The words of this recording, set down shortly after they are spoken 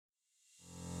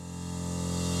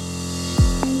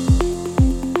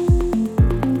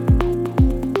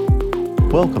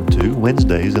Welcome to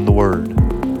Wednesdays in the Word.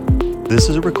 This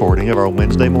is a recording of our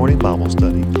Wednesday morning Bible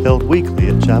study held weekly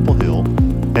at Chapel Hill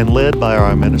and led by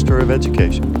our Minister of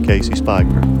Education, Casey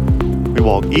Spigner. We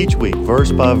walk each week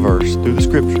verse by verse through the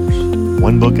Scriptures,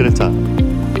 one book at a time.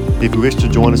 If you wish to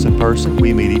join us in person,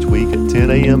 we meet each week at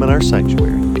 10 a.m. in our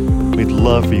sanctuary. We'd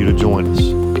love for you to join us.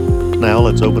 Now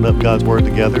let's open up God's Word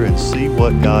together and see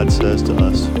what God says to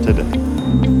us today.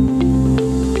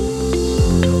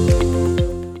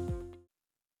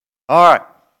 All right,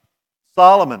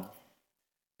 Solomon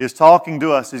is talking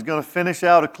to us. He's going to finish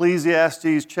out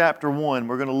Ecclesiastes chapter 1.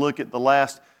 We're going to look at the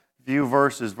last few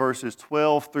verses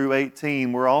 12 through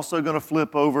 18. We're also going to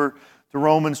flip over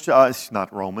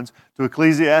to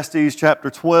Ecclesiastes chapter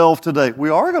 12 today. We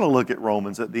are going to look at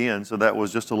Romans at the end, so that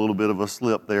was just a little bit of a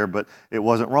slip there, but it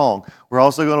wasn't wrong. We're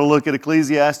also going to look at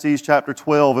Ecclesiastes chapter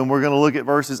 12, and we're going to look at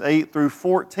verses 8 through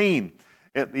 14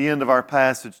 at the end of our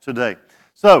passage today.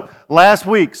 So, last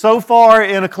week, so far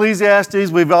in Ecclesiastes,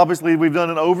 we've done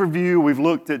an overview. We've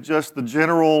looked at just the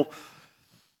general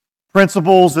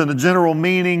principles and the general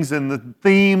meanings and the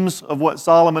themes of what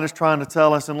Solomon is trying to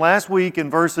tell us. And last week, in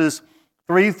verses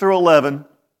 3 through 11,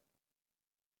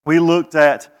 we looked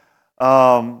at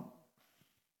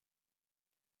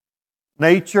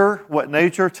nature, what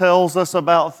nature tells us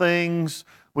about things.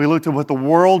 We looked at what the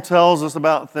world tells us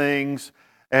about things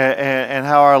and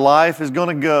how our life is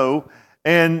going to go.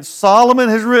 And Solomon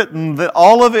has written that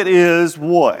all of it is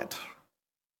what?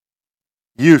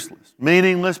 Useless,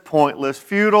 meaningless, pointless,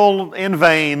 futile, in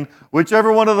vain,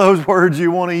 whichever one of those words you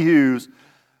want to use.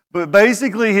 But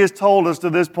basically he has told us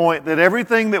to this point that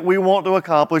everything that we want to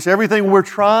accomplish, everything we're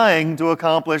trying to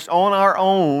accomplish on our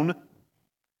own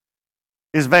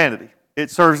is vanity. It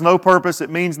serves no purpose, it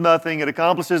means nothing, it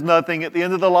accomplishes nothing. At the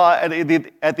end of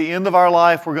our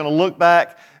life, we're going to look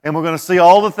back and we're going to see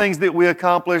all the things that we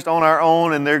accomplished on our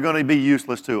own, and they're going to be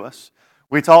useless to us.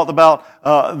 We talked about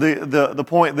the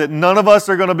point that none of us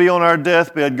are going to be on our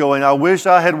deathbed going, I wish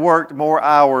I had worked more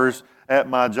hours at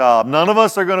my job. None of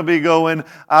us are going to be going,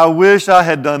 I wish I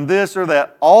had done this or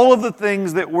that. All of the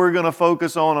things that we're going to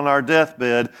focus on our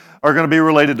deathbed are going to be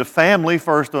related to family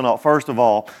first of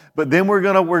all. But then we're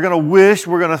going to wish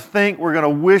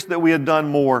that we had done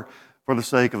more for the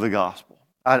sake of the gospel.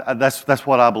 That's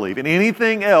what I believe. And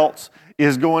anything else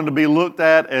is going to be looked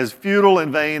at as futile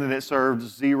and vain, and it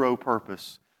serves zero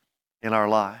purpose in our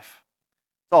life.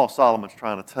 That's all Solomon's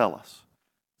trying to tell us.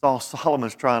 That's all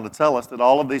Solomon's trying to tell us, that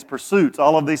all of these pursuits,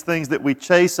 all of these things that we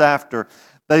chase after,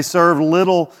 they serve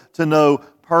little to no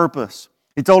purpose.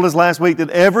 He told us last week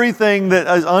that everything that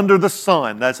is under the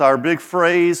sun, that's our big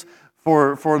phrase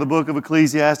for the book of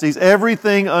Ecclesiastes,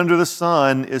 everything under the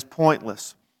sun is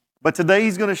pointless. But today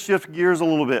he's going to shift gears a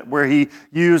little bit, where he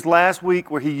used last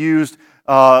week, where he used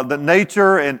the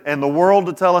nature and the world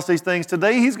to tell us these things.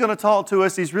 Today he's going to talk to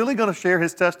us. He's really going to share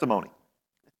his testimony.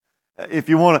 If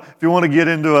you want to get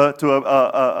into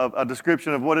a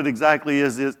description of what it exactly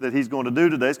is that he's going to do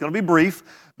today, it's going to be brief.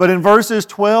 But in verses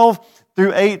 12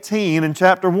 through 18 in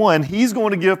chapter 1, he's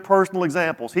going to give personal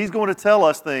examples. He's going to tell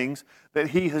us things that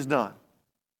he has done.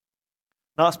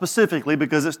 Not specifically,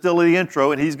 because it's still the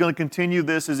intro, and he's going to continue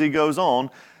this as he goes on.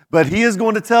 But he is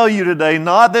going to tell you today,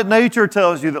 not that nature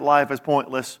tells you that life is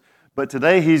pointless, but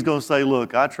today he's going to say,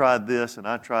 look, I tried this, and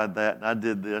I tried that, and I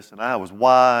did this, and I was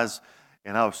wise,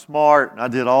 and I was smart, and I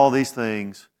did all these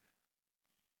things.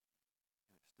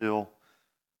 Still,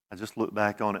 I just look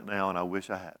back on it now, and I wish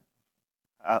I had.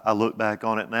 I look back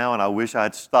on it now, and I wish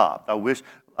I'd stopped.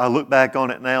 I look back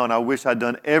on it now, and I wish I'd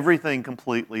done everything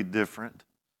completely different.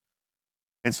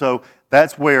 And so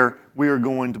that's where we are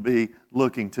going to be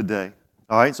looking today.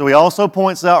 All right, so he also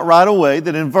points out right away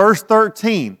that in verse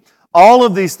 13, all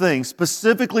of these things,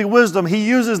 specifically wisdom, he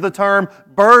uses the term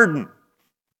burden.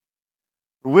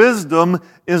 Wisdom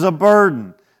is a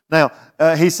burden. Now,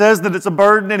 he says that it's a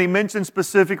burden, and he mentions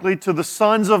specifically to the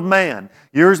sons of man.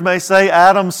 Yours may say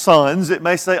Adam's sons. It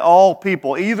may say all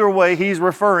people. Either way, he's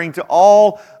referring to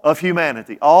all of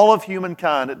humanity, all of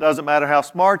humankind. It doesn't matter how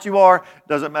smart you are. It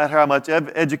doesn't matter how much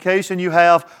education you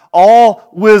have. All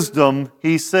wisdom,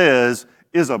 he says,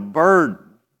 is a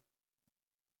burden.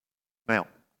 Now,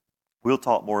 we'll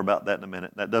talk more about that in a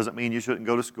minute. That doesn't mean you shouldn't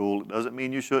go to school. It doesn't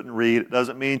mean you shouldn't read. It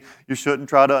doesn't mean you shouldn't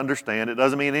try to understand. It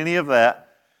doesn't mean any of that.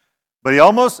 But he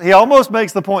almost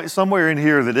makes the point somewhere in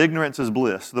here that ignorance is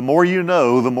bliss. The more you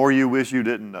know, the more you wish you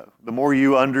didn't know. The more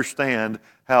you understand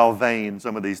how vain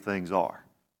some of these things are.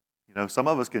 You know, some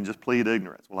of us can just plead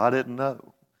ignorance. Well, I didn't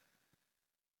know.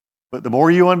 But the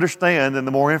more you understand and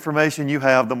the more information you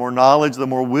have, the more knowledge, the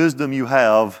more wisdom you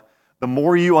have, the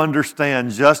more you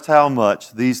understand just how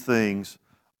much these things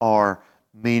are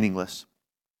meaningless.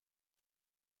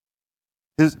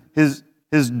 His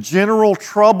general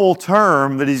trouble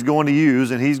term that he's going to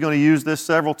use, and he's going to use this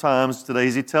several times today,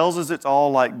 is he tells us it's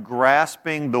all like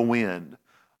grasping the wind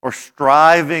or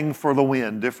striving for the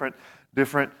wind. Different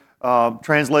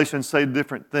translations say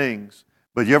different things.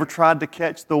 But you ever tried to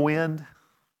catch the wind?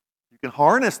 You can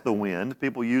harness the wind.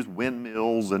 People use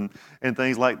windmills and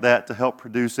things like that to help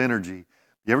produce energy.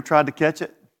 You ever tried to catch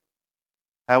it?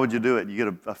 How would you do it? You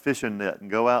get a fishing net and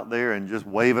go out there and just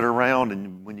wave it around,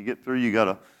 and when you get through, you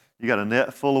got a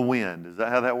net full of wind. Is that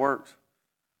how that works?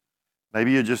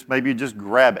 Maybe you just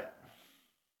grab it.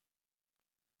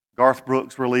 Garth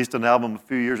Brooks released an album a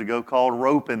few years ago called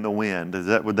 "Rope in the Wind."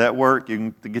 Would that work?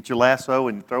 You can get your lasso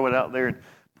and throw it out there and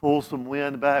pull some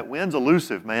wind back. Wind's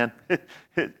elusive, man.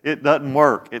 It doesn't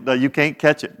work. You can't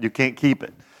catch it. You can't keep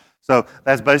it. So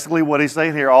that's basically what he's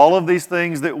saying here. All of these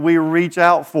things that we reach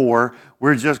out for,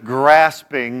 we're just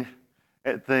grasping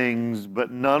at things,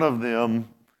 but none of them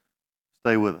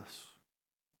stay with us.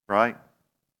 Right?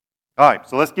 All right,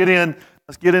 so let's get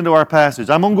into our passage.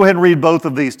 I'm going to go ahead and read both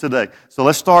of these today. So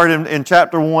let's start in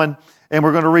chapter 1, and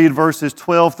we're going to read verses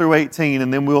 12 through 18,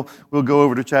 and then we'll go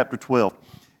over to chapter 12.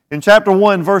 In chapter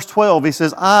 1, verse 12, he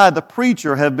says, "I, the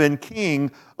preacher, have been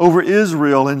king over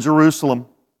Israel and Jerusalem.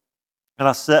 And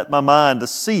I set my mind to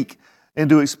seek and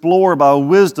to explore by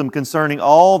wisdom concerning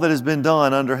all that has been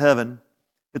done under heaven.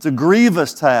 It's a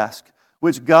grievous task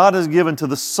which God has given to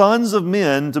the sons of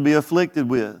men to be afflicted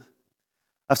with.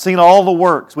 I've seen all the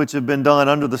works which have been done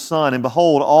under the sun, and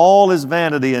behold, all is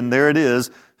vanity, and there it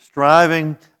is,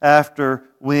 striving after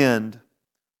wind.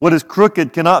 What is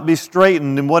crooked cannot be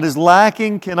straightened, and what is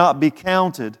lacking cannot be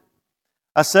counted.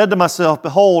 I said to myself,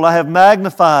 behold, I have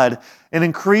magnified and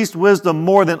increased wisdom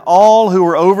more than all who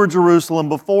were over Jerusalem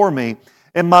before me,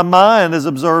 and my mind has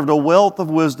observed a wealth of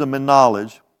wisdom and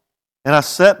knowledge. And I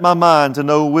set my mind to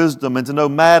know wisdom and to know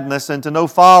madness and to know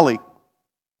folly.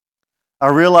 I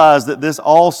realize that this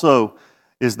also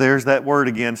is," there's that word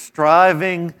again,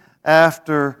 "striving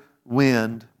after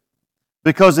wind.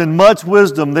 Because in much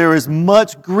wisdom there is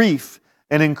much grief,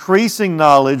 and increasing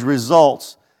knowledge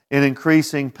results in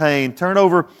increasing pain." Turn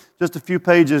over just a few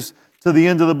pages to the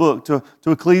end of the book, to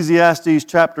Ecclesiastes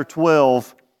chapter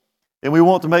 12. And we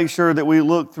want to make sure that we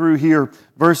look through here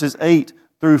verses 8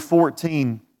 through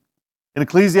 14. In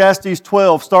Ecclesiastes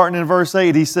 12, starting in verse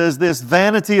 8, he says this,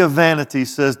 "Vanity of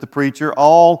vanities, says the preacher,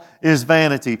 all is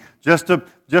vanity." Just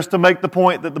to make the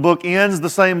point that the book ends the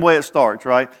same way it starts,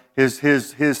 right? His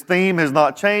theme has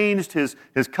not changed. His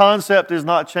concept has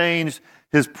not changed.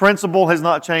 His principle has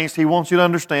not changed. He wants you to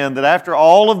understand that after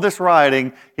all of this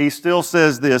writing, he still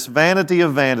says this, "Vanity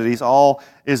of vanities, all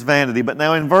is vanity." But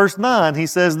now in verse 9, he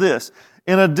says this,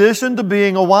 "In addition to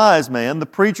being a wise man, the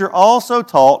preacher also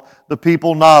taught the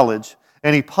people knowledge.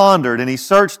 And he pondered, and he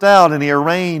searched out, and he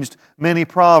arranged many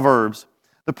proverbs.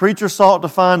 The preacher sought to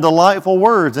find delightful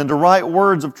words and to write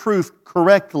words of truth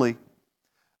correctly.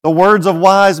 The words of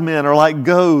wise men are like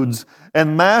goads,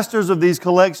 and masters of these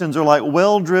collections are like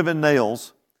well-driven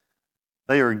nails.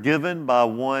 They are given by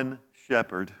one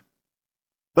shepherd.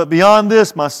 But beyond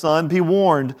this, my son, be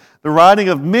warned, the writing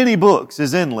of many books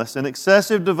is endless, and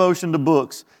excessive devotion to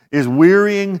books is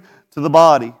wearying to the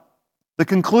body. The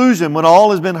conclusion, when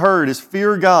all has been heard, is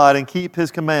fear God and keep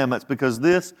His commandments, because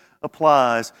this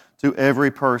applies to every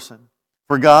person.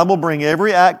 For God will bring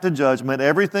every act to judgment,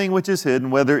 everything which is hidden,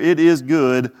 whether it is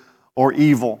good or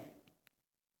evil."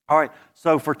 All right,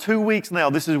 so for 2 weeks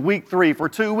now, this is week 3, for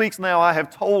 2 weeks now I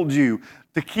have told you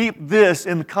to keep this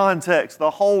in context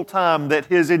the whole time, that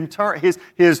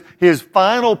his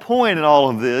final point in all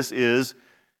of this is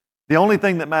the only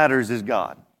thing that matters is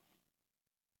God.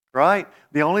 Right?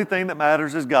 The only thing that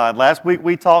matters is God. Last week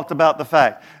we talked about the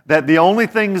fact that the only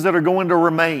things that are going to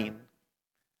remain,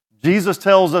 Jesus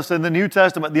tells us in the New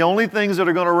Testament, the only things that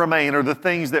are going to remain are the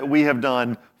things that we have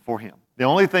done for Him. The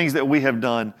only things that we have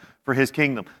done for His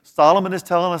kingdom. Solomon is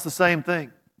telling us the same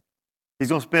thing. He's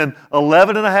going to spend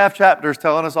 11 and a half chapters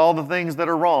telling us all the things that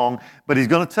are wrong, but he's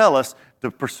going to tell us to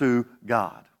pursue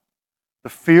God, to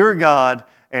fear God,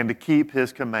 and to keep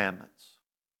His commandments.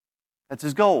 That's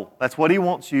his goal. That's what he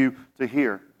wants you to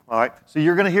hear. All right? So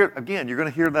you're going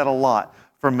to hear that a lot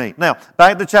from me. Now,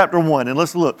 back to chapter 1, and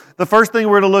let's look. The first thing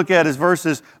we're going to look at is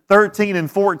verses 13 and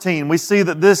 14. We see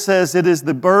that this says it is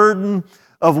the burden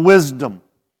of wisdom.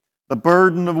 The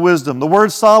burden of wisdom. The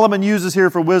word Solomon uses here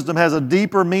for wisdom has a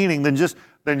deeper meaning than just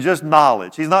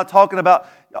knowledge. He's not talking about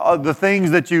the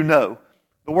things that you know.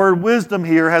 The word wisdom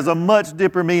here has a much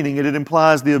deeper meaning, and it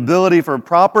implies the ability for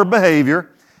proper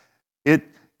behavior.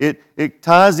 It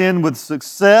ties in with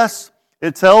success.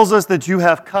 It tells us that you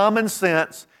have common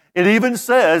sense. It even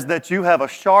says that you have a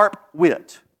sharp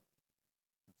wit.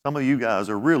 Some of you guys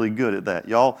are really good at that.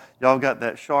 Y'all got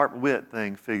that sharp wit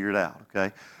thing figured out,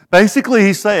 okay? Basically,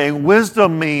 he's saying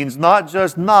wisdom means not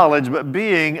just knowledge, but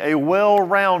being a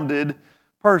well-rounded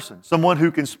person. Someone who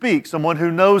can speak, someone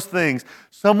who knows things,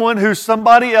 someone who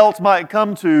somebody else might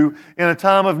come to in a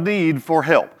time of need for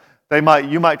help.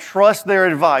 You might trust their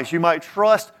advice. You might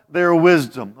trust their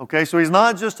wisdom, okay? So he's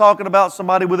not just talking about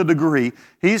somebody with a degree.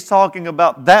 He's talking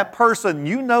about that person,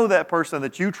 you know that person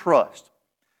that you trust,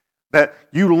 that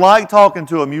you like talking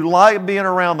to them, you like being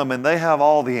around them, and they have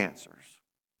all the answers.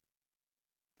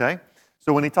 Okay?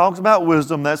 So when he talks about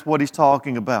wisdom, that's what he's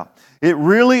talking about. It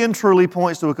really and truly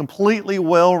points to a completely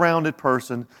well-rounded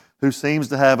person who seems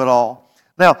to have it all.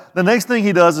 Now, the next thing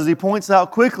he does is he points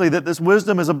out quickly that this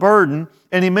wisdom is a burden,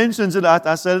 and he mentions it,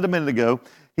 I said it a minute ago,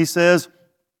 he says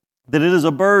that it is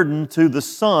a burden to the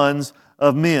sons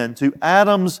of men, to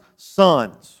Adam's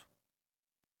sons.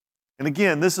 And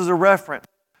again, this is a reference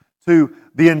to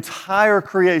the entire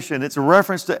creation. It's a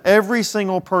reference to every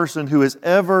single person who has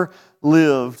ever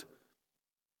lived.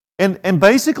 And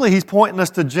basically, he's pointing us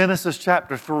to Genesis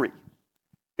chapter 3.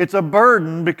 It's a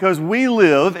burden because we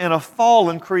live in a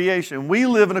fallen creation. We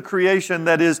live in a creation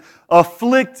that is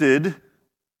afflicted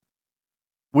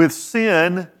with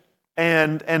sin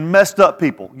and messed up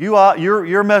people.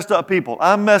 You're messed up people.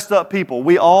 I'm messed up people.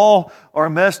 We all are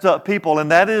messed up people,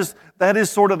 and that is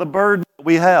sort of the burden that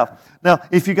we have. Now,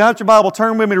 if you got your Bible,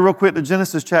 turn with me real quick to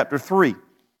Genesis chapter 3,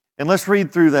 and let's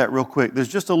read through that real quick. There's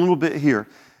just a little bit here.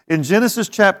 In Genesis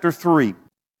chapter 3,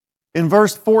 in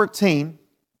verse 14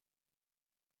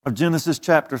 of Genesis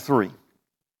chapter 3,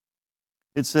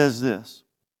 it says this,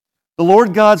 "The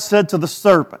Lord God said to the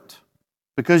serpent,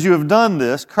 because you have done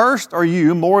this, cursed are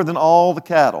you more than all the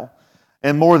cattle,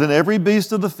 and more than every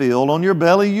beast of the field. On your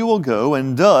belly you will go,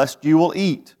 and dust you will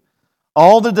eat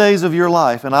all the days of your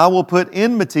life. And I will put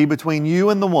enmity between you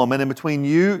and the woman, and between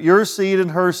you, your seed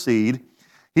and her seed.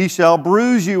 He shall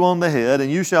bruise you on the head, and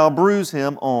you shall bruise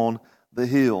him on the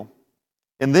heel."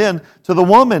 And then to the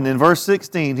woman in verse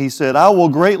 16, he said, "I will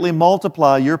greatly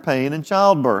multiply your pain in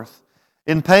childbirth.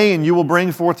 In pain you will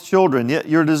bring forth children, yet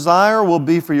your desire will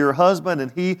be for your husband,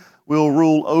 and he will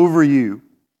rule over you."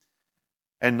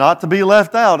 And not to be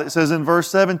left out, it says in verse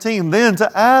 17, "Then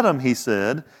to Adam he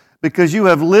said, because you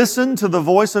have listened to the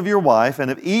voice of your wife, and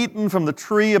have eaten from the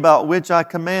tree about which I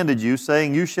commanded you,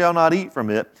 saying, you shall not eat from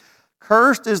it,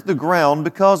 cursed is the ground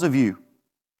because of you."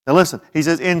 Now listen, he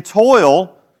says, "In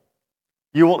toil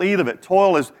you will eat of it."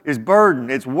 Toil is burden,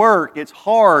 it's work, it's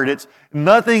hard, it's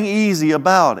nothing easy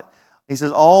about it. He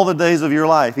says, "All the days of your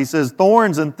life." He says,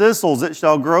 "Thorns and thistles it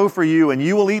shall grow for you, and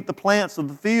you will eat the plants of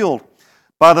the field.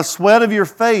 By the sweat of your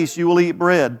face you will eat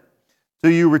bread,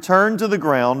 till you return to the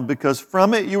ground, because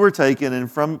from it you were taken, and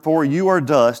for you are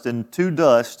dust, and to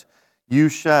dust you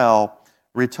shall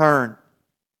return."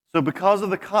 So because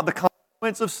of the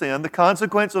consequence of sin, the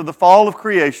consequence of the fall of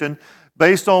creation,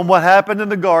 based on what happened in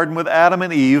the garden with Adam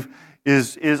and Eve,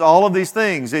 is all of these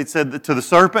things. It said that to the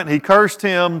serpent, he cursed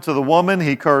him. To the woman,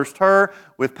 he cursed her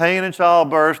with pain and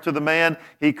childbirth. To the man,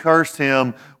 he cursed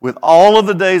him with all of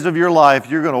the days of your life.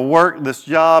 You're going to work this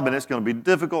job, and it's going to be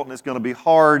difficult, and it's going to be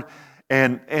hard,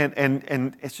 and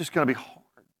it's just going to be hard.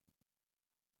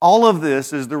 All of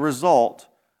this is the result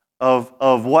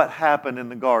of what happened in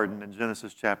the garden in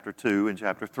Genesis chapter 2 and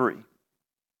chapter 3.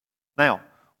 Now,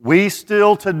 we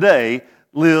still today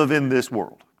live in this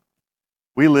world.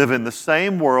 We live in the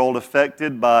same world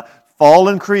affected by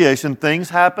fallen creation. Things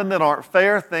happen that aren't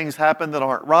fair. Things happen that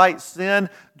aren't right. Sin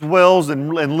dwells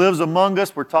and lives among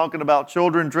us. We're talking about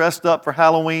children dressed up for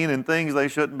Halloween and things they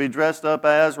shouldn't be dressed up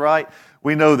as, right?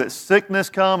 We know that sickness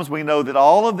comes. We know that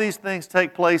all of these things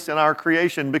take place in our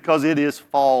creation because it is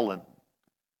fallen.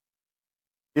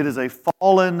 It is a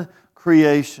fallen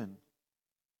creation.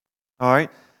 All right?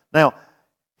 Now,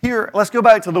 here, let's go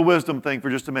back to the wisdom thing for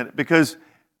just a minute, because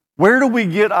where do we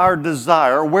get our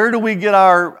desire? Where do we get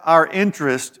our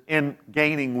interest in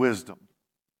gaining wisdom?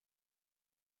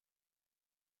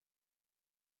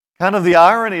 Kind of the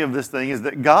irony of this thing is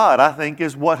that God, I think,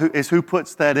 is who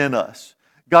puts that in us.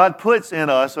 God puts in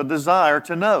us a desire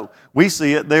to know. We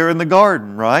see it there in the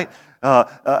garden, right?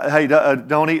 Hey,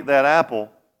 don't eat that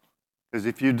apple, because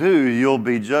if you do, you'll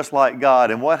be just like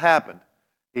God. And what happened?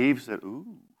 Eve said,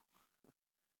 "Ooh,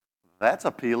 that's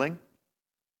appealing.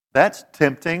 That's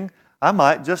tempting. I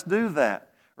might just do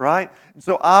that," right?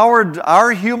 So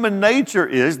our human nature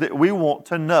is that we want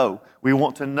to know. We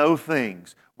want to know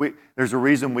things. There's a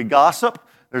reason we gossip.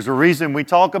 There's a reason we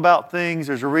talk about things.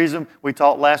 There's a reason we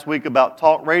talked last week about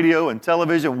talk radio and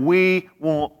television. We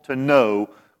want to know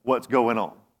what's going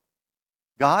on.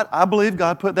 I believe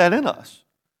God put that in us.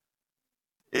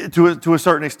 to a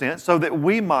certain extent, so that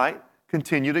we might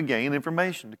continue to gain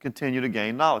information, to continue to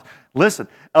gain knowledge. Listen,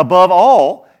 above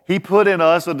all, He put in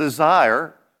us a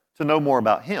desire to know more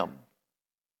about Him.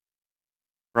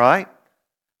 Right?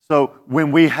 So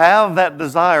when we have that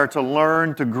desire to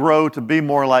learn, to grow, to be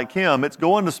more like Him, it's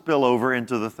going to spill over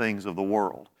into the things of the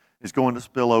world. It's going to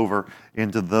spill over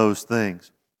into those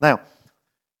things. Now,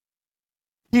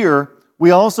 here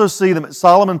we also see that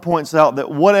Solomon points out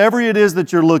that whatever it is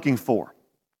that you're looking for,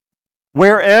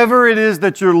 wherever it is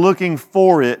that you're looking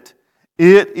for it,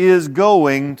 it is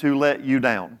going to let you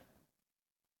down.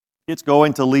 It's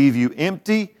going to leave you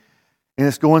empty, and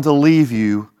it's going to leave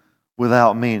you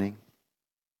without meaning.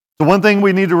 So one thing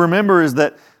we need to remember is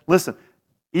that, listen,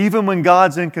 even when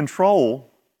God's in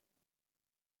control,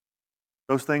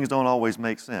 those things don't always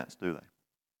make sense, do they?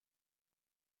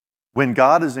 When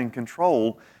God is in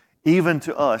control, even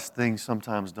to us, things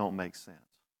sometimes don't make sense.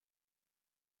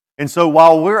 And so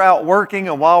while we're out working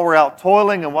and while we're out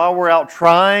toiling and while we're out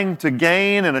trying to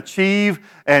gain and achieve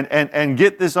and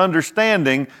get this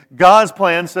understanding, God's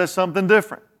plan says something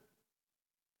different.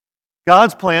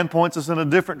 God's plan points us in a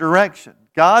different direction.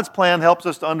 God's plan helps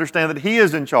us to understand that He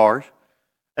is in charge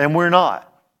and we're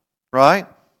not. Right?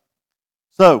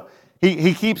 So,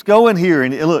 He keeps going here,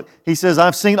 and look, He says,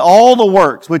 I've seen all the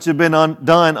works which have been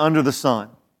done under the sun.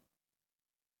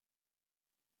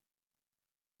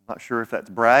 I'm not sure if that's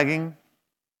bragging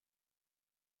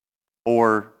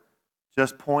or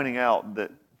just pointing out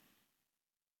that,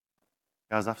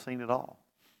 guys, I've seen it all.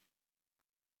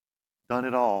 Done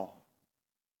it all.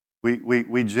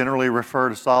 We generally refer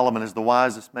to Solomon as the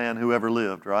wisest man who ever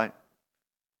lived, right?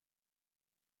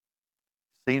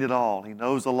 Seen it all. He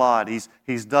knows a lot.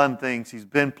 He's done things. He's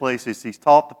been places. He's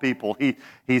taught the people.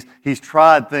 He's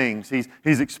tried things.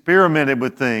 He's experimented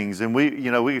with things. And we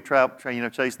could try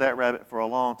chase that rabbit for a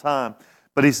long time.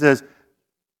 But he says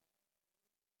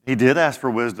he did ask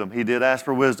for wisdom. He did ask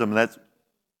for wisdom. And that's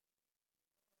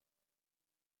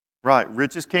right,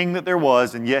 richest king that there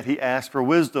was, and yet he asked for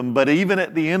wisdom. But even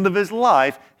at the end of his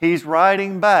life, he's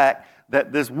writing back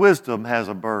that this wisdom has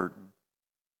a burden.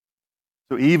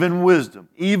 So even wisdom,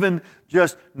 even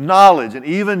just knowledge, and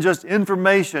even just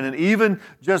information, and even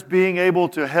just being able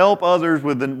to help others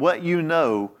with what you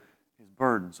know is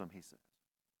burdensome, he says.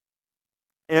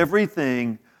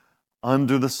 Everything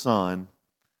under the sun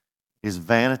is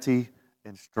vanity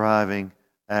and striving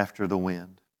after the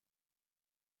wind.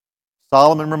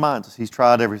 Solomon reminds us he's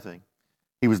tried everything.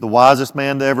 He was the wisest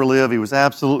man to ever live. He was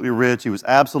absolutely rich. He was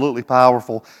absolutely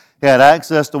powerful. He had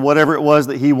access to whatever it was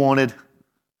that he wanted.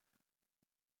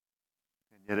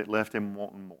 Yet it left him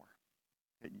wanting more.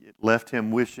 It left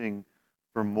him wishing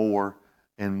for more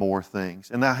and more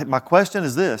things. And now my question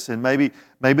is this, and maybe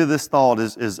this thought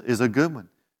is a good one.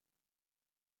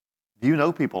 Do you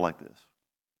know people like this?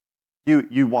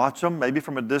 You watch them, maybe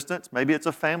from a distance. Maybe it's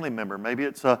a family member. Maybe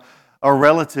it's a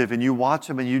relative, and you watch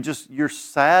them and you're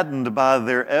saddened by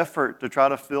their effort to try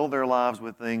to fill their lives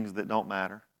with things that don't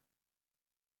matter.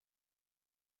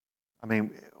 I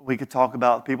mean, we could talk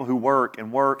about people who work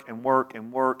and work and work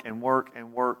and work and work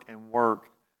and work and work,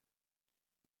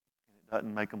 and it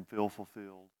doesn't make them feel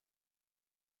fulfilled.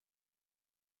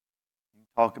 You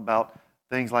talk about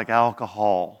things like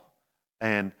alcohol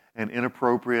and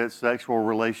inappropriate sexual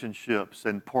relationships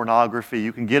and pornography.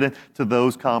 You can get into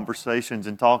those conversations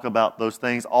and talk about those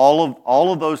things.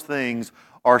 All of those things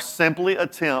are simply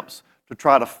attempts to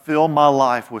try to fill my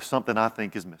life with something I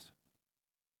think is missing.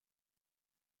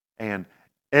 And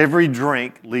every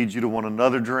drink leads you to want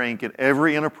another drink, and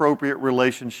every inappropriate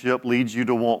relationship leads you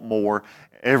to want more.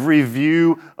 Every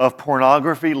view of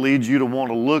pornography leads you to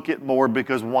want to look at more,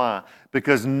 because why?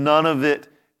 Because none of it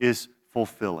is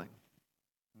fulfilling.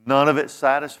 None of it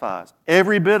satisfies.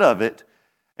 Every bit of it.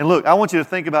 And look, I want you to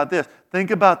think about this.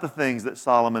 Think about the things that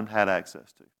Solomon had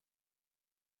access to.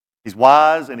 He's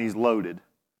wise and he's loaded.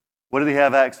 What did he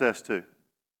have access to?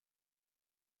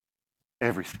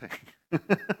 Everything.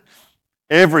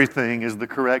 Everything is the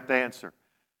correct answer.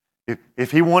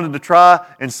 If he wanted to try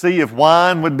and see if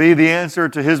wine would be the answer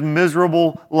to his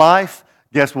miserable life,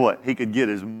 guess what? He could get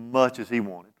as much as he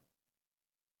wanted.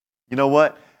 You know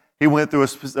what? He went through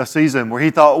a season where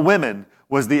he thought women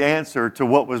was the answer to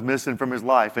what was missing from his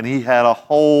life, and he had a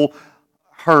whole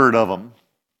herd of them.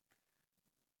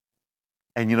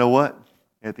 And you know what?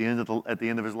 At the end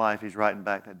of his life, he's writing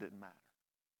back that didn't matter.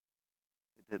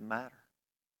 It didn't matter.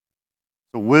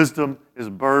 So wisdom is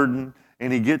burden,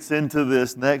 and he gets into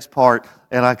this next part,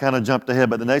 and I kind of jumped ahead,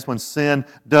 but the next one, sin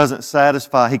doesn't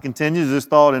satisfy. He continues his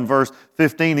thought in verse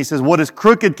 15. He says, what is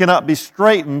crooked cannot be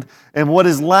straightened, and what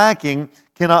is lacking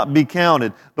cannot be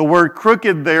counted. The word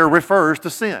crooked there refers to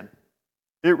sin.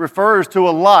 It refers to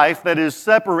a life that is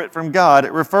separate from God.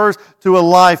 It refers to a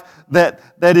life that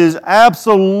is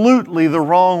absolutely the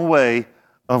wrong way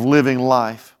of living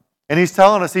life. And he's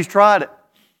telling us he's tried it.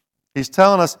 He's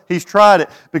telling us he's tried it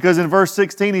because in verse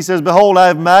 16 he says, "Behold, I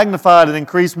have magnified and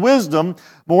increased wisdom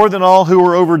more than all who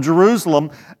are over Jerusalem,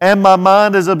 and my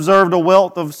mind has observed a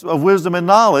wealth of wisdom and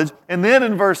knowledge." And then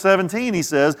in verse 17 he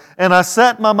says, "And I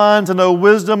set my mind to know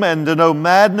wisdom and to know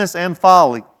madness and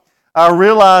folly." I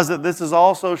realize that this is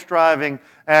also striving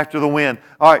after the wind.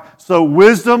 All right, so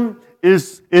wisdom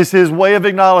is his way of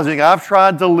acknowledging, I've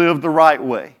tried to live the right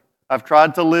way. I've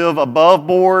tried to live above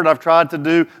board. I've tried to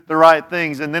do the right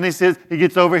things. And then he says, he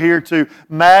gets over here to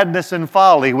madness and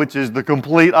folly, which is the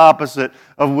complete opposite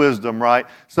of wisdom, right?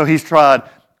 So he's tried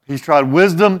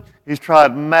wisdom, he's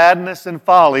tried madness and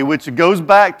folly, which goes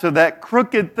back to that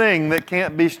crooked thing that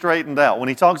can't be straightened out. When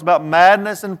he talks about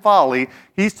madness and folly,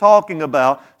 he's talking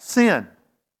about sin.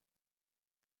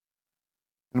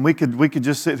 And we could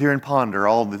just sit here and ponder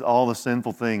all the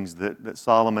sinful things that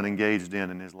Solomon engaged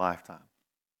in his lifetime.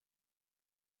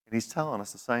 And he's telling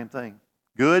us the same thing.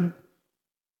 Good,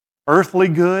 earthly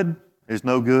good is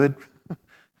no good.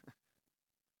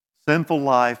 Sinful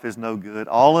life is no good.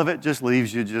 All of it just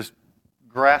leaves you just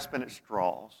grasping at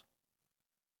straws.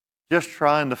 Just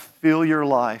trying to fill your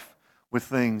life with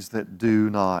things that do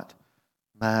not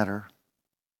matter.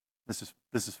 This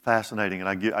is fascinating, and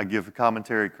I give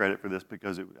commentary credit for this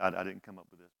because I didn't come up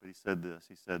with this, but he said this.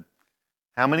 He said,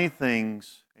 "How many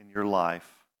things in your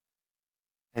life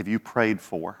have you prayed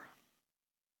for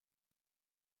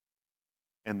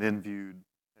and then viewed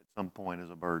at some point as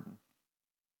a burden?"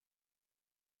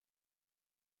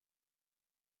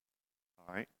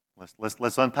 All right,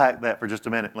 let's unpack that for just a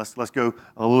minute. Let's go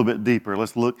a little bit deeper.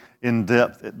 Let's look in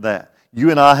depth at that.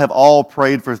 You and I have all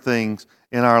prayed for things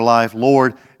in our life.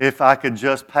 Lord, if I could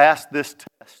just pass this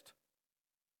test,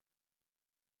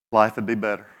 life would be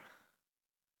better.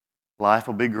 Life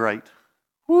will be great.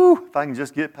 Whew, if I can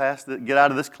just get past it, get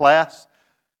out of this class,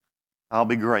 I'll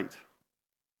be great.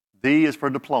 D is for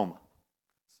diploma.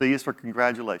 C is for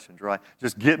congratulations, right?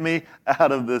 Just get me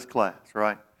out of this class,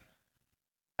 right?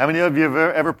 How many of you have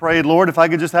ever prayed, Lord, if I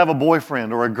could just have a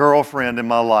boyfriend or a girlfriend in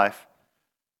my life,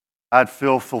 I'd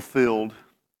feel fulfilled.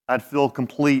 I'd feel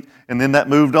complete. And then that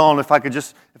moved on. If I could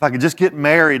just get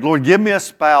married, Lord, give me a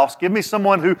spouse. Give me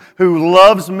someone who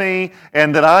loves me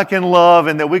and that I can love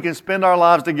and that we can spend our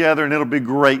lives together and it'll be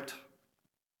great.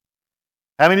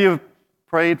 How many of you have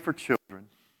prayed for children?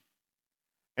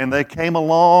 And they came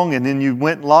along and then you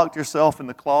went and locked yourself in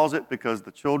the closet because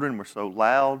the children were so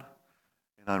loud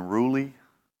and unruly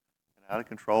and out of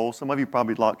control. Some of you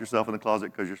probably locked yourself in the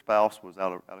closet because your spouse was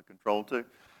out of control too.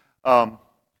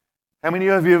 How many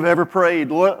of you have ever prayed,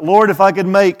 Lord, if I could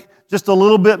make just a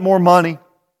little bit more money?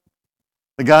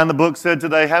 The guy in the book said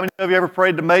today, how many of you ever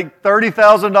prayed to make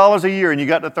 $30,000 a year and you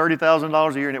got to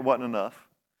 $30,000 a year and it wasn't enough?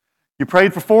 You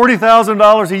prayed for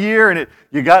 $40,000 a year and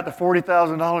you got to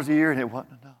 $40,000 a year and it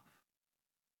wasn't enough.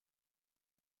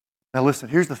 Now listen,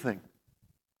 here's the thing.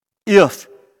 If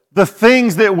the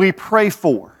things that we pray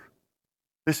for,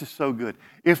 this is so good.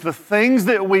 If the things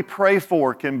that we pray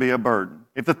for can be a burden,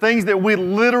 if the things that we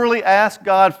literally ask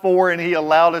God for and He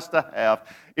allowed us to have,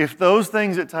 if those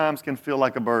things at times can feel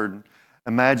like a burden,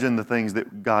 imagine the things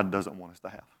that God doesn't want us to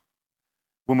have.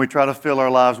 When we try to fill our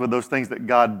lives with those things that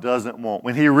God doesn't want,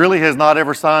 when He really has not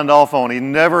ever signed off on, He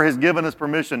never has given us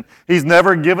permission, He's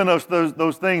never given us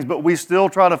those things, but we still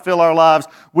try to fill our lives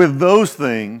with those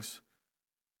things,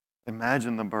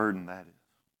 imagine the burden that is.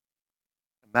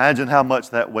 Imagine how much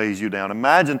that weighs you down.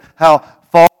 Imagine how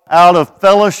far out of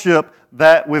fellowship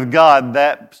that with God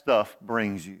that stuff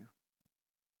brings you.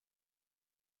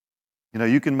 You know,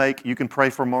 you can pray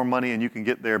for more money and you can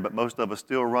get there, but most of us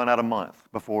still run out of month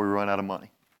before we run out of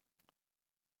money.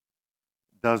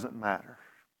 It doesn't matter.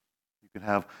 You can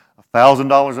have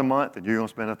 $1,000 a month and you're going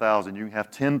to spend $1,000. You can have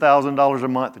 $10,000 a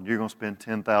month and you're going to spend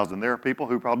 $10,000. There are people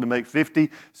who probably make $50,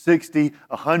 $60,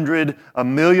 $100, $1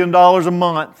 million a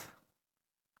month.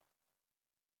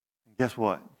 And guess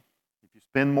what? If you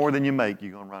spend more than you make,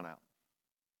 you're going to run out.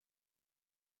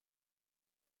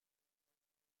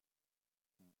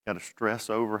 Got to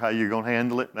stress over how you're going to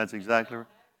handle it. That's exactly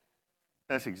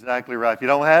right. If you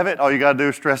don't have it, all you got to do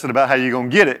is stress it about how you're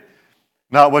going to get it,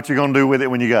 not what you're going to do with it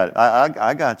when you got it.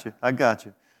 I got you.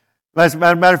 As a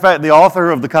matter of fact, the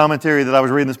author of the commentary that I was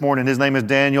reading this morning, his name is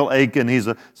Daniel Aiken. He's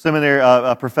a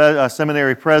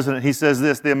seminary president. He says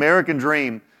this: the American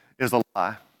dream is a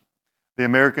lie. The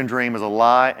American dream is a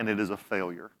lie and it is a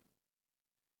failure.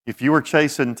 If you are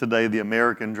chasing today the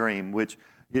American dream, which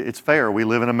it's fair. We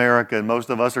live in America, and most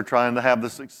of us are trying to have the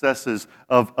successes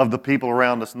of the people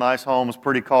around us. Nice homes,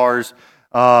 pretty cars,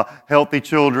 healthy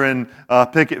children,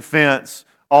 picket fence,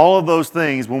 all of those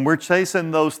things. When we're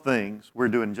chasing those things, we're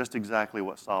doing just exactly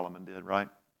what Solomon did, right?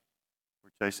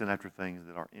 We're chasing after things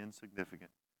that are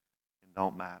insignificant and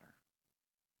don't matter.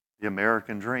 The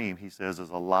American dream, he says,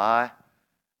 is a lie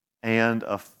and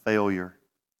a failure.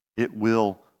 It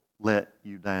will let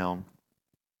you down.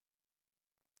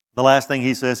 The last thing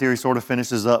he says here, he sort of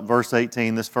finishes up verse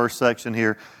 18, this first section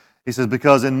here. He says,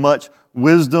 because in much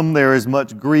wisdom there is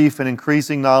much grief, and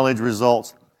increasing knowledge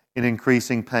results in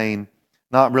increasing pain.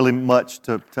 Not really much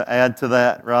to add to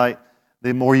that, right?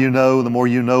 The more you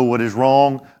know what is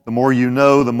wrong. The more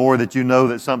that you know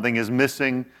that something is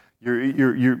missing.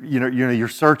 You're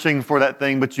searching for that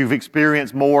thing, but you've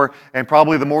experienced more, and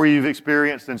probably the more you've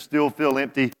experienced and still feel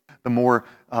empty, the more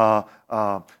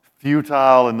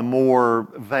futile and the more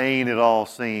vain it all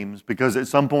seems, because at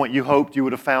some point you hoped you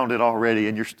would have found it already,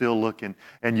 and you're still looking,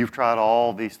 and you've tried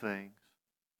all these things.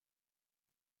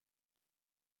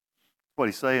 What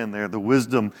he's saying there, the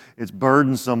wisdom, it's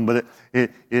burdensome, but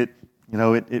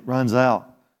it runs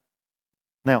out.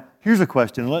 Now, here's a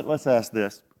question. Let's ask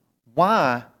this: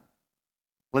 why?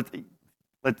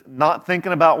 Let's not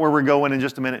thinking about where we're going in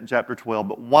just a minute in chapter 12,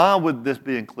 but why would this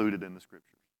be included in the Scriptures?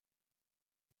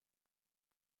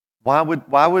 Why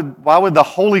would the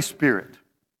Holy Spirit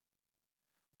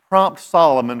prompt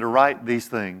Solomon to write these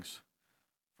things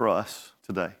for us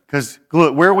today? Because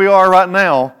look, where we are right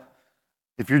now,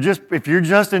 if you're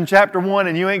just in chapter 1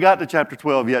 and you ain't got to chapter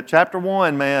 12 yet, chapter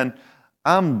 1, man,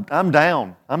 I'm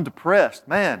down. I'm depressed.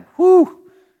 Man, whew.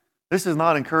 This is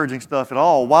not encouraging stuff at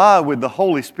all. Why would the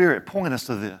Holy Spirit point us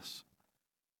to this?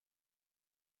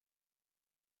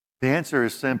 The answer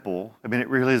is simple. I mean, it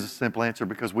really is a simple answer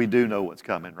because we do know what's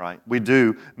coming, right? We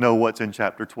do know what's in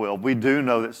chapter 12. We do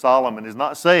know that Solomon is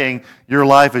not saying your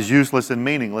life is useless and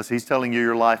meaningless. He's telling you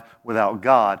your life without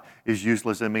God is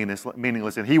useless and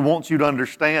meaningless. And he wants you to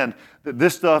understand that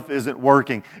this stuff isn't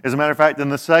working. As a matter of fact, in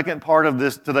the second part of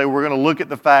this today, we're going to look at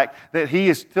the fact that he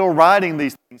is still writing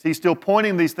these things. He's still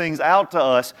pointing these things out to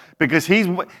us because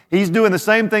he's doing the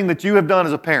same thing that you have done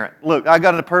as a parent. Look, I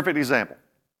got a perfect example.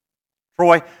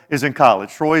 Troy is in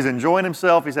college. Troy's enjoying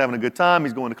himself. He's having a good time.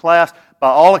 He's going to class. By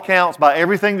all accounts, by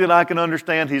everything that I can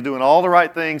understand, he's doing all the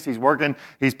right things. He's working.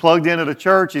 He's plugged in at a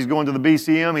church. He's going to the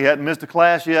BCM. He hadn't missed a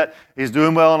class yet. He's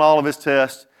doing well on all of his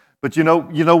tests. But you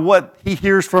know what he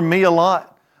hears from me a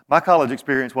lot? My college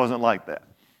experience wasn't like that.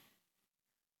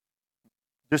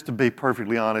 Just to be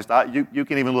perfectly honest, you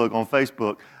can even look on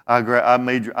Facebook. I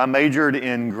majored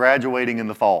in graduating in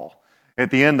the fall. At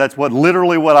the end, that's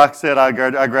literally what I said. I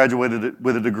graduated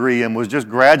with a degree and was just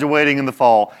graduating in the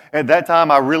fall. At that time,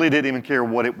 I really didn't even care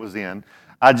what it was in.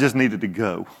 I just needed to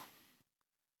go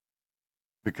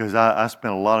because I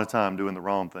spent a lot of time doing the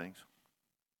wrong things.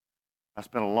 I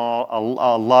spent a lot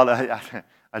of,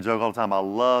 I joke all the time, I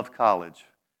loved college.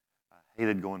 I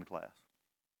hated going to class.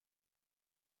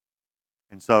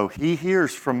 And so he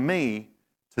hears from me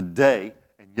today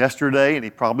and yesterday, and he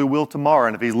probably will tomorrow.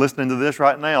 And if he's listening to this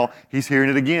right now, he's hearing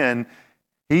it again.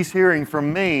 He's hearing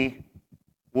from me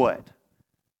what?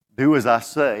 Do as I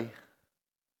say,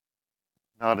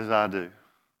 not as I do.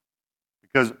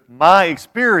 Because my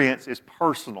experience is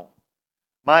personal.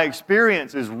 My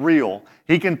experience is real.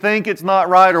 He can think it's not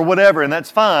right or whatever, and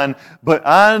that's fine, but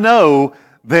I know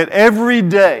that every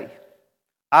day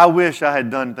I wish I had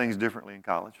done things differently in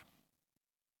college.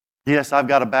 Yes, I've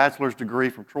got a bachelor's degree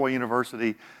from Troy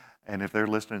University, and if they're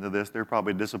listening to this, they're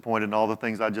probably disappointed in all the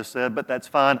things I just said, but that's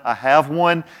fine. I have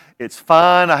one. It's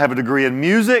fine. I have a degree in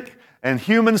music and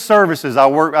human services.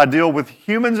 I deal with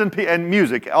humans and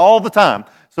music all the time.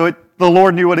 So the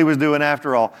Lord knew what He was doing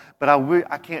after all. But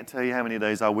I can't tell you how many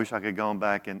days I wish I could go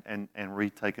back and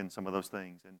retaken some of those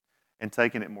things and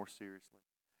taken it more seriously.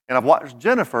 And I've watched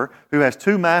Jennifer, who has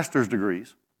 2 master's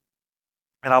degrees,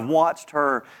 and I've watched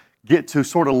her get to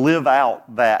sort of live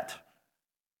out that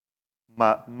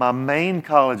my main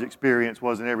college experience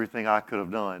wasn't everything I could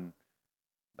have done,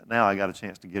 but now I got a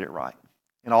chance to get it right.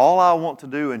 And all I want to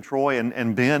do, and Troy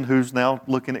and Ben, who's now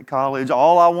looking at college,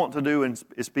 all I want to do is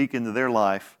speak into their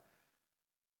life.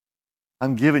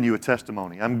 I'm giving you a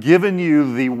testimony. I'm giving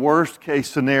you the worst case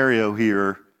scenario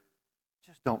here.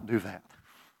 Just don't do that.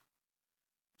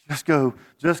 Just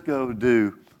go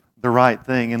do the right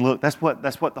thing. And look, that's what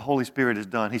the Holy Spirit has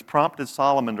done. He's prompted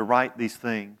Solomon to write these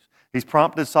things. He's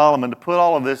prompted Solomon to put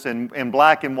all of this in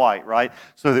black and white, right?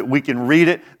 So that we can read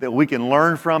it, that we can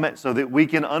learn from it, so that we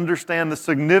can understand the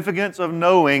significance of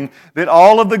knowing that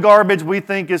all of the garbage we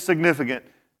think is significant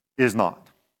is not.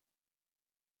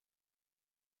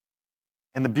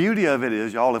 And the beauty of it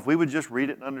is, y'all, if we would just read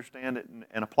it and understand it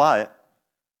and apply it,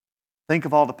 think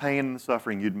of all the pain and the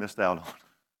suffering you'd missed out on.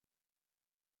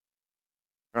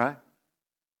 Right?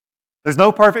 There's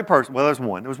no perfect person. Well, there's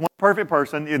one. There was one perfect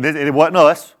person. It wasn't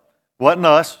us. It wasn't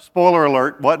us. Spoiler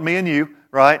alert. It wasn't me and you.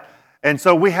 Right? And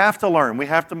so we have to learn. We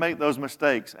have to make those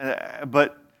mistakes.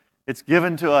 But it's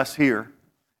given to us here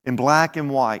in black and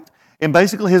white. And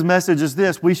basically his message is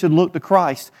this: we should look to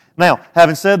Christ. Now,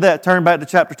 having said that, turn back to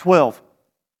chapter 12.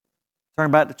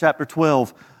 Turn back to chapter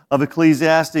 12 of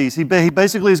Ecclesiastes. He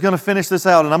basically is going to finish this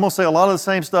out, and I'm going to say a lot of the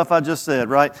same stuff I just said,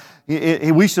 right?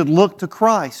 We should look to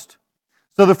Christ.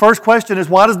 So the first question is,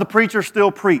 why does the preacher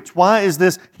still preach? Why is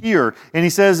this here? And he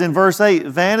says in verse 8,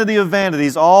 vanity of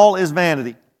vanities, all is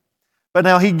vanity. But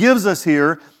now he gives us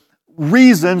here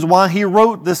reasons why he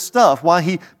wrote this stuff, why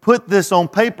he put this on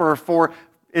paper for,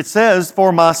 it says,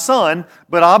 for my son,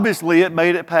 but obviously it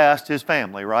made it past his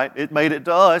family, right? It made it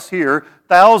to us here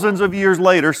thousands of years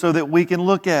later so that we can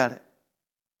look at it.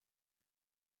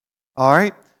 All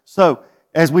right? So,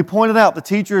 as we pointed out, the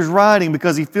teacher is writing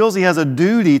because he feels he has a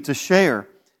duty to share.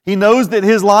 He knows that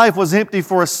his life was empty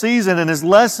for a season and his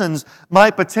lessons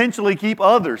might potentially keep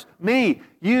others, me,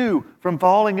 you, from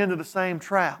falling into the same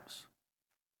traps.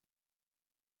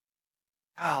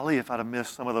 Golly, if I'd have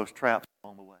missed some of those traps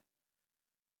along the way.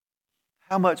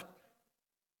 How much?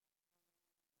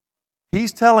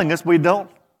 He's telling us we don't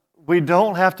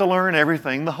have to learn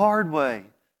everything the hard way.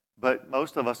 But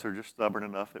most of us are just stubborn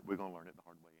enough that we're going to learn it the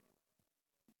hard way.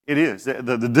 It is.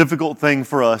 The difficult thing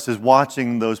for us is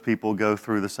watching those people go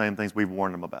through the same things we've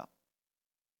warned them about.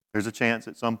 There's a chance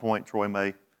at some point Troy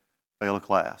may fail a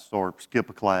class or skip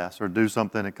a class or do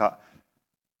something. I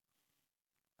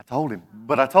told him,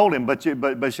 but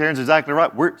Sharon's exactly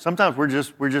right. Sometimes we're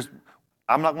just.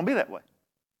 I'm not going to be that way.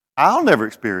 I'll never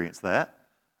experience that.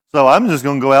 So I'm just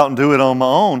going to go out and do it on my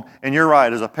own. And you're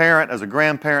right. As a parent, as a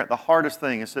grandparent, the hardest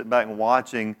thing is sitting back and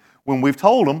watching when we've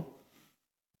told them.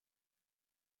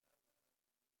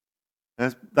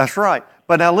 That's right.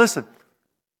 But now listen,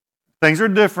 things are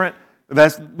different.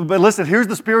 But listen, here's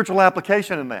the spiritual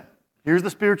application in that. Here's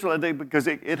the spiritual, because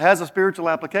it has a spiritual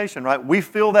application, right? We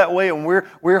feel that way, and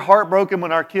we're heartbroken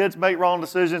when our kids make wrong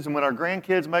decisions and when our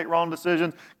grandkids make wrong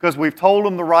decisions because we've told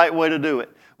them the right way to do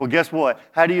it. Well, guess what?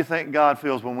 How do you think God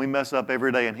feels when we mess up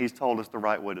every day and He's told us the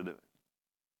right way to do it?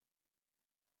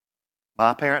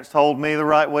 My parents told me the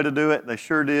right way to do it. They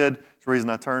sure did. It's the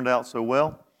reason I turned out so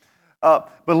well.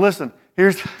 But listen,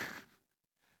 it's a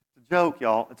joke,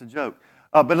 y'all. It's a joke.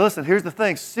 But listen, here's the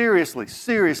thing. Seriously,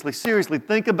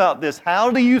 think about this.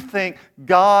 How do you think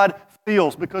God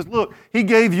feels? Because look, He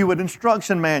gave you an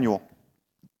instruction manual.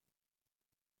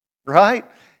 Right?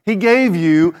 He gave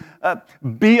you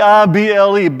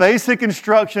B-I-B-L-E, basic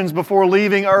instructions before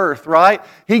leaving earth, right?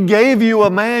 He gave you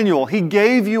a manual. He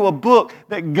gave you a book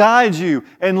that guides you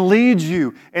and leads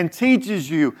you and teaches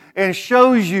you and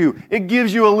shows you. It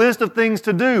gives you a list of things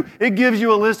to do. It gives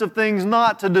you a list of things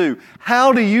not to do.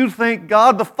 How do you think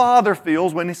God the Father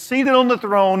feels when He's seated on the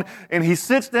throne and He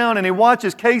sits down and He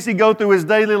watches Casey go through his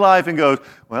daily life and goes,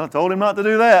 well, I told him not to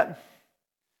do that.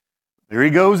 There he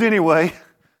goes anyway.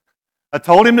 I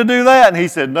told him to do that, and he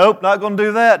said, nope, not going to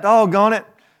do that. Doggone it.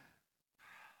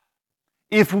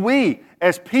 If we,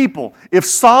 as people, if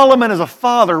Solomon as a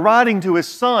father writing to his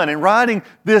son and writing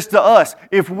this to us,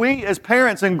 if we as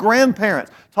parents and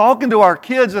grandparents talking to our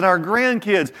kids and our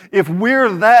grandkids, if we're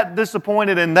that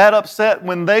disappointed and that upset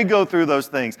when they go through those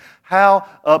things, how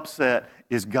upset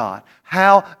is God?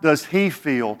 How does He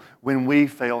feel when we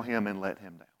fail Him and let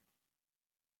Him down?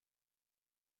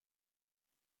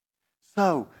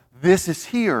 So, this is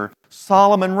here.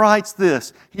 Solomon writes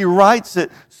this. He writes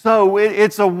it. So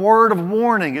it's a word of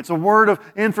warning. It's a word of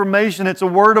information. It's a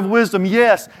word of wisdom.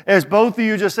 Yes, as both of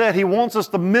you just said, He wants us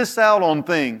to miss out on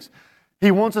things. He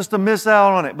wants us to miss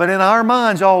out on it. But in our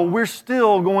minds, y'all, we're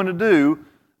still going to do.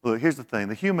 Look, here's the thing.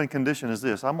 The human condition is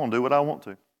this. I'm going to do what I want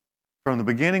to. From the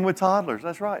beginning with toddlers.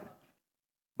 That's right.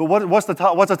 But what's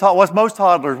most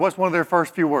toddlers? What's one of their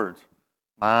first few words?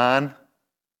 Mine.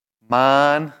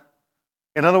 Mine.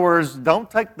 In other words, don't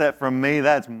take that from me,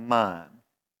 that's mine.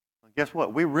 Guess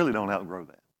what? We really don't outgrow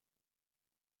that.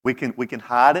 We can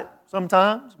hide it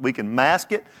sometimes, we can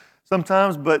mask it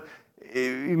sometimes, but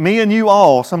me and you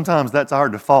all, sometimes that's our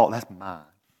default. That's mine.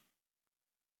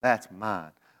 That's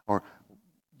mine. Or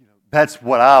that's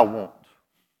what I want.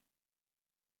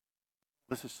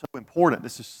 This is so important.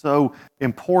 This is so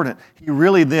important. He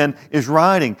really then is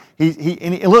writing.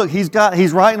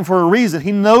 He's writing for a reason.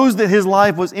 He knows that his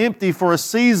life was empty for a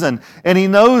season, and he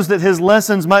knows that his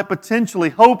lessons might potentially,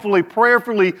 hopefully,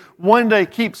 prayerfully, one day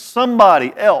keep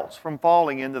somebody else from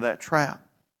falling into that trap.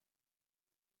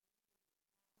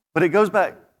 But it goes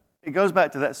back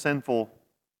to that sinful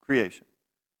creation.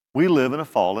 We live in a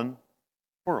fallen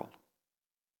world.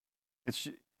 It's,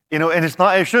 and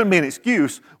it shouldn't be an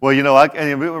excuse. Well,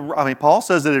 I mean, Paul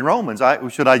says it in Romans.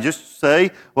 Should I just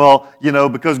say, well,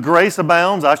 because grace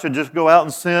abounds, I should just go out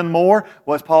and sin more?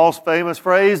 What's Paul's famous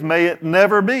phrase? May it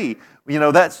never be.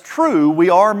 That's true. We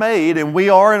are made and we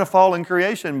are in a fallen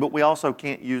creation, but we also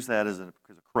can't use that as a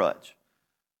crutch.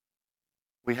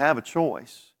 We have a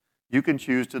choice. You can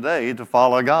choose today to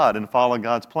follow God and follow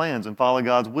God's plans and follow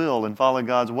God's will and follow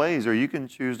God's ways, or you can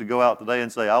choose to go out today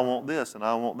and say, I want this and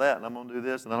I want that and I'm going to do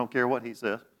this and I don't care what he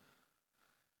says.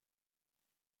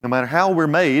 No matter how we're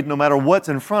made, no matter what's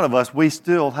in front of us, we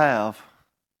still have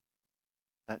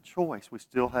that choice. We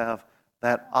still have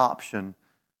that option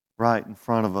right in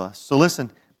front of us. So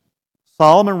listen,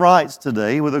 Solomon writes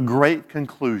today with a great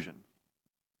conclusion.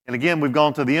 And again, we've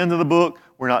gone to the end of the book.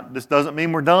 This doesn't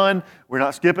mean we're done. We're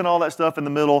not skipping all that stuff in the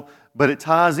middle, but it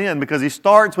ties in because he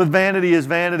starts with vanity is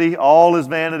vanity, all is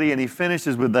vanity, and he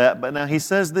finishes with that. But now he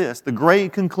says this, the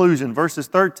great conclusion, verses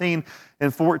 13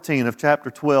 and 14 of chapter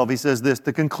 12, he says this,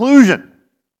 the conclusion,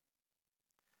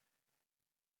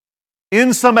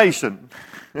 in summation,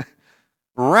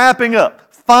 wrapping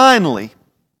up, finally,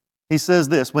 he says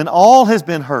this, when all has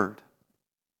been heard.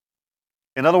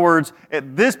 In other words,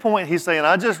 at this point, he's saying,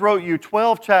 I just wrote you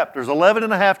 12 chapters, 11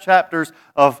 and a half chapters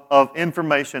of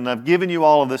information. I've given you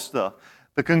all of this stuff.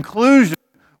 The conclusion,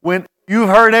 when you've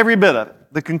heard every bit of it,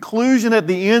 the conclusion at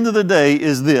the end of the day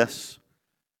is this.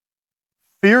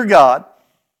 Fear God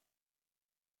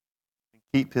and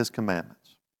keep His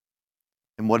commandments.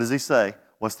 And what does he say?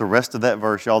 What's the rest of that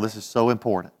verse? Y'all, this is so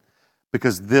important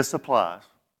because this applies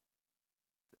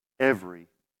to every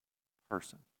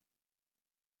person.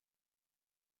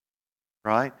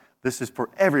 Right? This is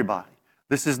for everybody.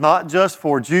 This is not just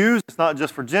for Jews. It's not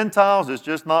just for Gentiles.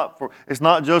 It's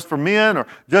not just for men or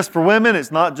just for women.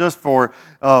 It's not just for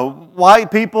white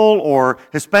people or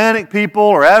Hispanic people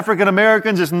or African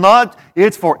Americans.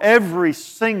 It's for every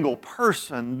single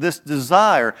person, this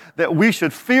desire that we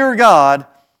should fear God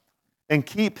and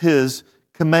keep His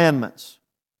commandments.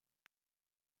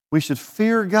 We should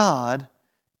fear God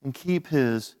and keep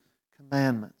His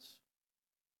commandments.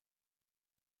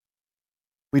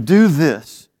 We do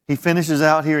this. He finishes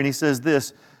out here and he says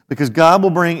this, because God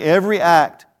will bring every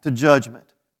act to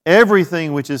judgment,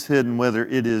 everything which is hidden, whether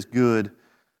it is good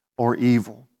or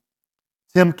evil.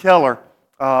 Tim Keller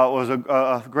was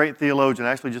a great theologian,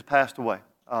 actually just passed away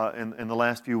in the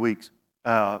last few weeks.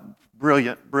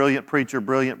 Brilliant preacher,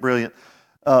 brilliant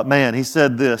man. He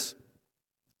said this,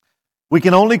 we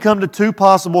can only come to two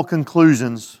possible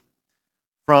conclusions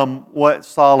from what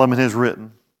Solomon has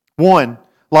written. One,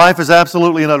 life is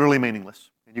absolutely and utterly meaningless.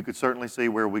 And you could certainly see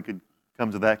where we could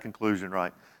come to that conclusion,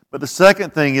 right? But the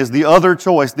second thing is the other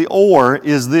choice, the or,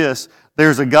 is this.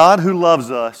 There's a God who loves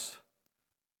us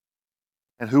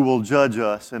and who will judge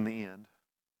us in the end.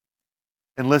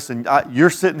 And listen, you're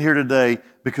sitting here today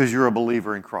because you're a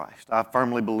believer in Christ. I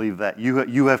firmly believe that.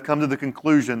 You have come to the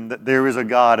conclusion that there is a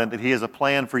God and that He has a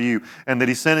plan for you and that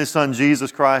He sent His Son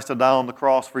Jesus Christ to die on the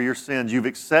cross for your sins. You've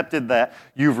accepted that.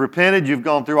 You've repented. You've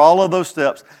gone through all of those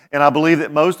steps. And I believe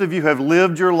that most of you have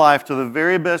lived your life to the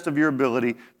very best of your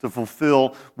ability to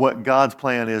fulfill what God's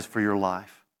plan is for your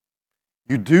life.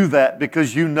 You do that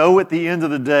because you know at the end of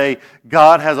the day,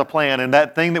 God has a plan. And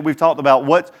that thing that we've talked about,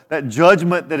 that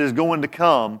judgment that is going to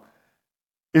come,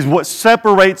 is what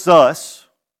separates us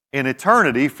in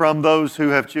eternity from those who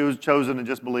have chosen to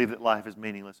just believe that life is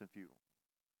meaningless and futile.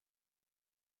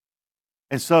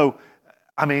 And so,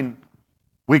 I mean,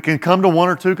 we can come to one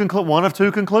of two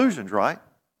conclusions, right?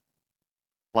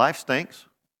 Life stinks,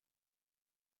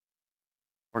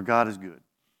 or God is good.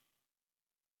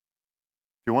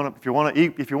 If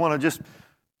you want to just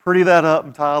pretty that up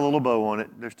and tie a little bow on it,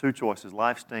 there's two choices.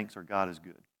 Life stinks or God is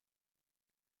good.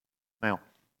 Now,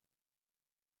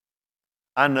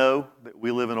 I know that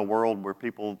we live in a world where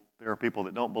there are people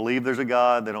that don't believe there's a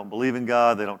God, they don't believe in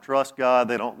God, they don't trust God,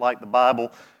 they don't like the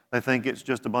Bible, they think it's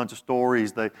just a bunch of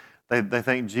stories, they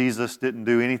think Jesus didn't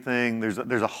do anything. There's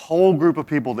a whole group of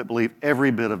people that believe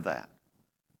every bit of that.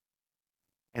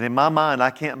 And in my mind, I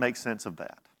can't make sense of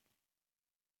that.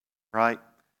 Right?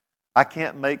 I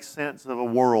can't make sense of a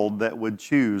world that would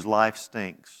choose life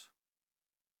stinks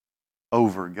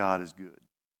over God is good.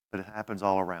 But it happens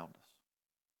all around us.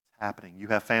 It's happening. You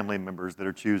have family members that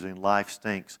are choosing life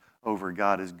stinks over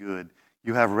God is good.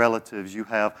 You have relatives, you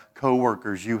have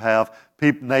coworkers, you have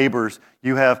neighbors,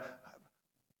 you have,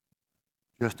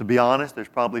 just to be honest, there's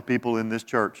probably people in this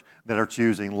church that are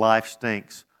choosing life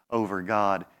stinks over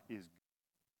God is good.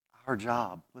 I Our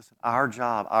job, listen, our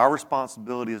job, our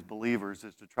responsibility as believers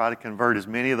is to try to convert as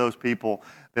many of those people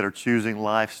that are choosing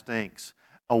life stinks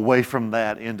away from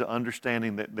that into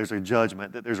understanding that there's a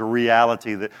judgment, that there's a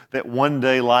reality, that one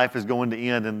day life is going to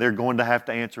end and they're going to have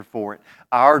to answer for it.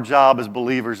 Our job as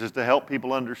believers is to help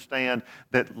people understand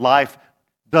that life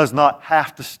does not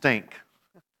have to stink.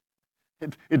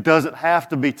 It doesn't have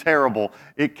to be terrible.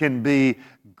 It can be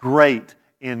great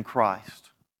in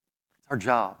Christ. It's our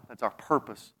job. That's our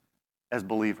purpose as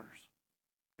believers,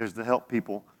 is to help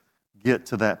people get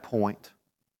to that point.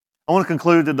 I want to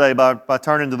conclude today by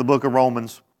turning to the book of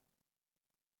Romans.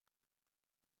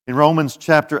 In Romans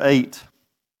chapter 8,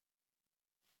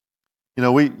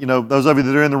 those of you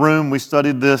that are in the room, we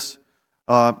studied this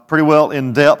pretty well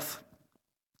in depth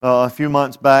a few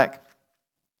months back.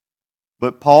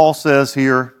 But Paul says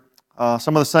here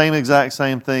some of the exact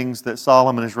same things that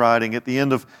Solomon is writing. At the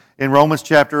end in Romans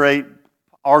chapter 8,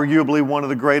 arguably one of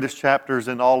the greatest chapters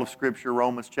in all of Scripture,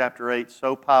 Romans chapter 8,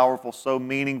 so powerful, so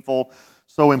meaningful,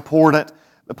 so important.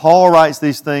 But Paul writes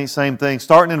these same things.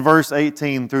 Starting in verse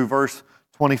 18 through verse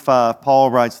 25,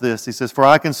 Paul writes this. He says, "For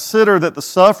I consider that the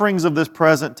sufferings of this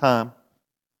present time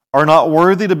are not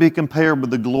worthy to be compared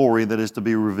with the glory that is to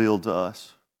be revealed to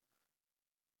us."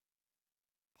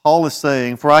 Paul is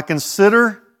saying, for I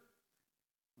consider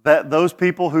that those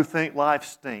people who think life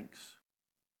stinks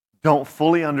don't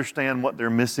fully understand what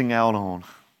they're missing out on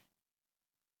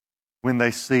when they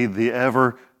see the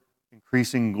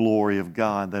ever-increasing glory of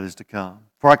God that is to come.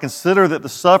 For I consider that the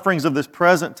sufferings of this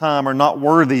present time are not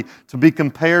worthy to be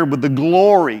compared with the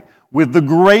glory, with the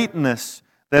greatness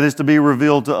that is to be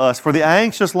revealed to us. For the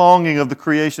anxious longing of the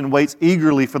creation waits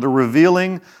eagerly for the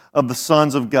revealing of the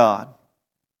sons of God.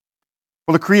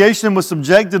 For the creation was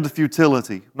subjected to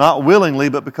futility, not willingly,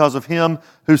 but because of Him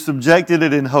who subjected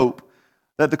it in hope,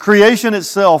 that the creation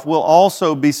itself will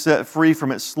also be set free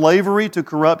from its slavery to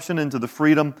corruption into the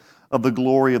freedom of the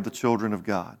glory of the children of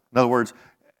God. In other words,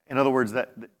 that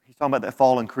he's talking about that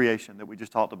fallen creation that we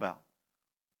just talked about.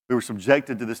 We were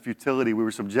subjected to this futility. We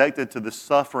were subjected to this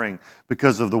suffering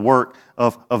because of the work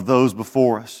of those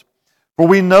before us. For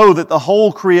we know that the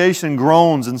whole creation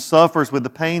groans and suffers with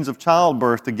the pains of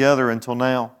childbirth together until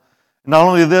now. Not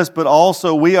only this, but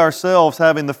also we ourselves,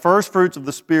 having the first fruits of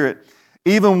the Spirit,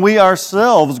 even we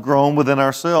ourselves groan within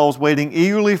ourselves, waiting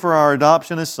eagerly for our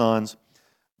adoption as sons,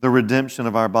 the redemption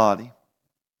of our body.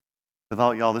 I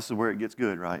thought, y'all, this is where it gets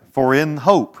good, right? For in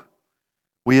hope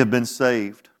we have been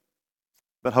saved.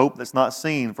 But hope that's not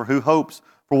seen, for who hopes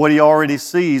for what he already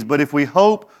sees? But if we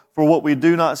hope for what we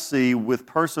do not see, with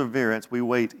perseverance we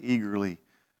wait eagerly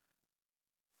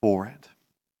for it.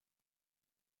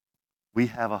 We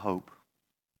have a hope.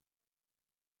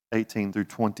 18 through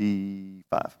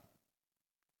 25.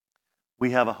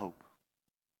 We have a hope.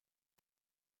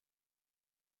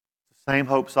 The same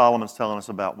hope Solomon's telling us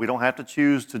about. We don't have to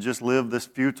choose to just live this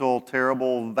futile,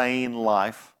 terrible, vain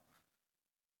life.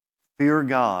 Fear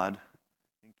God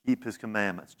and keep His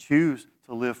commandments. Choose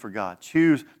to live for God.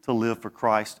 Choose to live for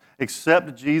Christ.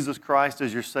 Accept Jesus Christ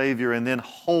as your Savior and then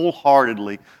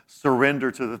wholeheartedly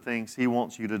surrender to the things He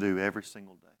wants you to do every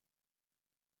single day.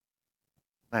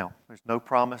 Now, there's no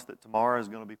promise that tomorrow is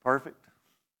going to be perfect.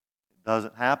 It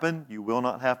doesn't happen. You will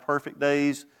not have perfect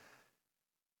days.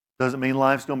 Doesn't mean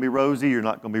life's going to be rosy. You're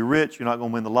not going to be rich. You're not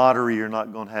going to win the lottery. You're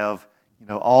not going to have,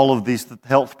 all of these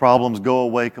health problems go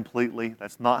away completely.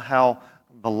 That's not how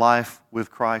the life with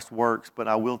Christ works. But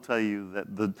I will tell you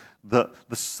that the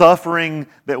suffering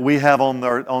that we have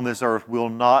on this earth will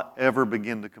not ever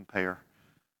begin to compare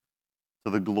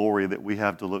to the glory that we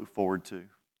have to look forward to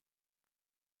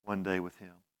one day with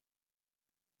Him.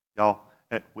 Y'all,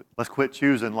 let's quit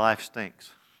choosing life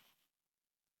stinks.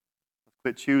 Let's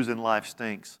quit choosing life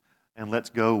stinks, and let's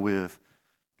go with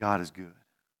God is good.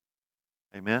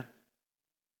 Amen?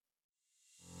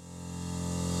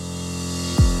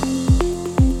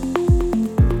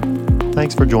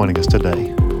 Thanks for joining us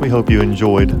today. We hope you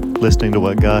enjoyed listening to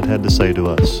what God had to say to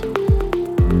us.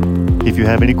 If you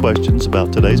have any questions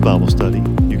about today's Bible study,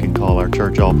 you can call our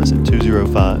church office at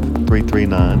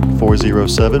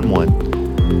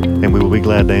 205-339-4071, and we will be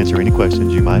glad to answer any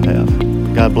questions you might have.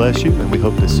 God bless you, and we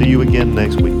hope to see you again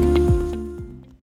next week.